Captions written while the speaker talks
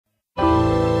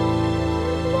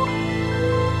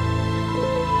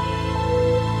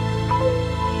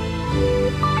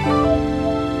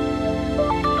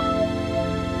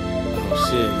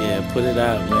put it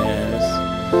out, man.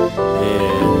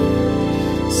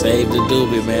 Yeah. Save the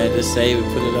doobie, man. Just save it,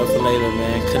 put it up for later,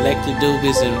 man. Collect your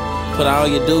doobies and put all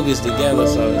your doobies together.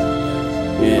 So,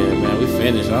 yeah, man, we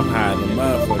finished. I'm high in the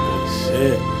motherfucker.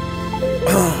 Shit.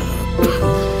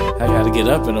 I gotta get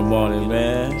up in the morning,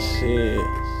 man. Shit.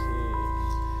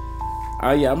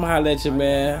 Oh, yeah, I'ma holler at you,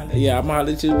 man. Yeah, I'ma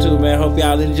holler at you too, man. Hope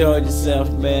y'all enjoyed yourself,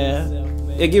 man.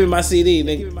 Yeah, give me my CD,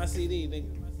 nigga.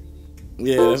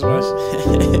 Yeah, that's my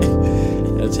shit.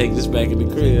 I'll take this back in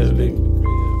the crib, nigga.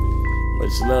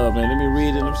 Much love, man. Let me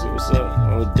read it. Let me see what's up.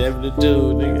 Oh, Devin the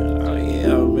dude, nigga. Oh,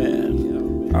 yeah,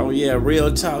 man. Oh, yeah,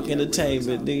 real talk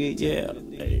entertainment, nigga. Yeah.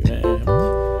 Hey, man.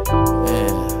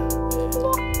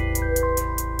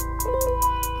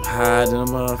 High than a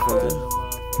motherfucker.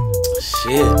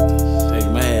 Shit. Take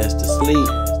my ass to sleep.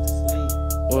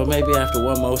 Well, maybe after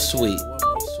one more sweet.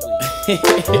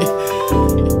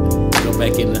 Go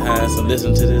back in the house and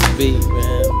listen to this beat,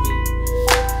 man.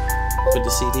 Put the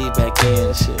CD back in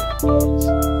and shit.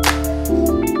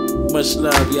 Much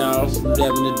love, y'all. From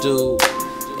Devin the dude,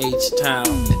 H-Town.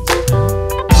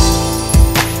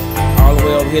 All the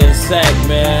way over here in Sac,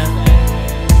 man.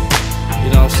 You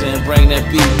know what I'm saying? Bring that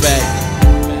beat back.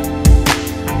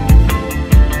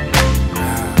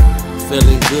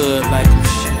 Feeling good like I'm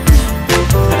shit.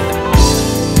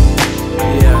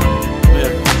 Yeah.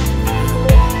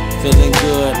 Feeling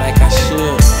good like I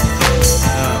should.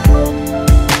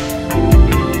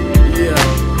 Yeah.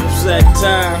 Sac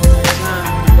time.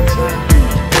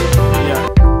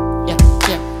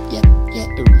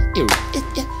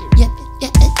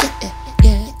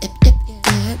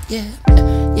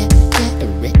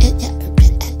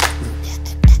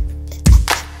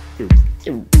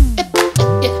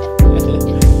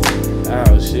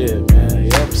 Oh shit, man.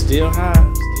 Yep, still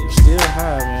high. Still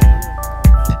high, man.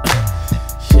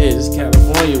 Shit, this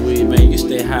California weed, man. You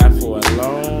stay high for a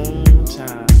long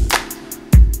time.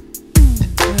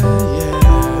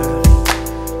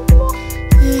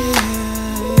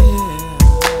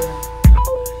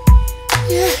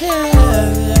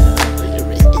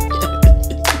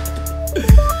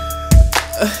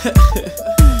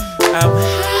 I'm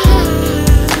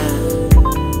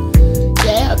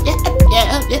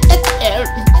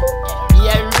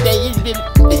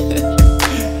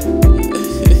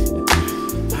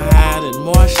high than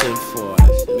Martian for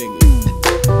it, nigga.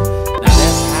 Now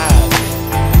that's high.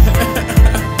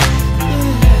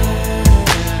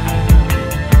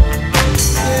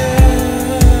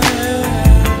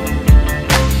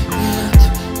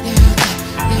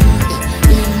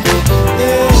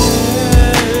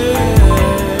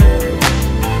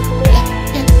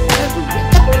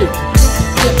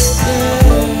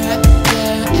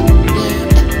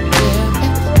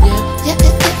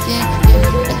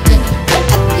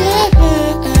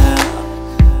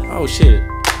 Oh shit,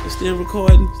 it's still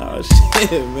recording? Oh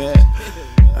shit, man.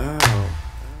 Oh,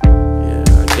 yeah,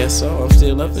 I guess so. I'm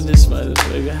still up in this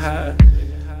nigga high.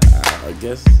 I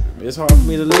guess it's hard for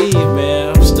me to leave,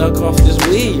 man. I'm stuck off this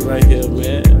weed right here,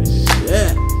 man.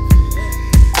 Shit.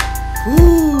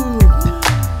 Woo.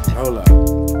 Hold up.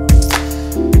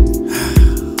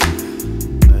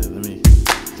 Let me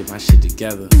get my shit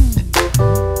together.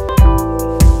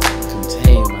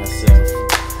 Contain myself.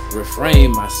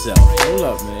 Refrain myself. Hold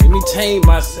up, man. Let me tame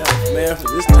myself, man, for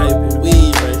this type of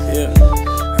weed right here.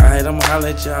 Alright, I'ma holler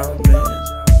at y'all, man.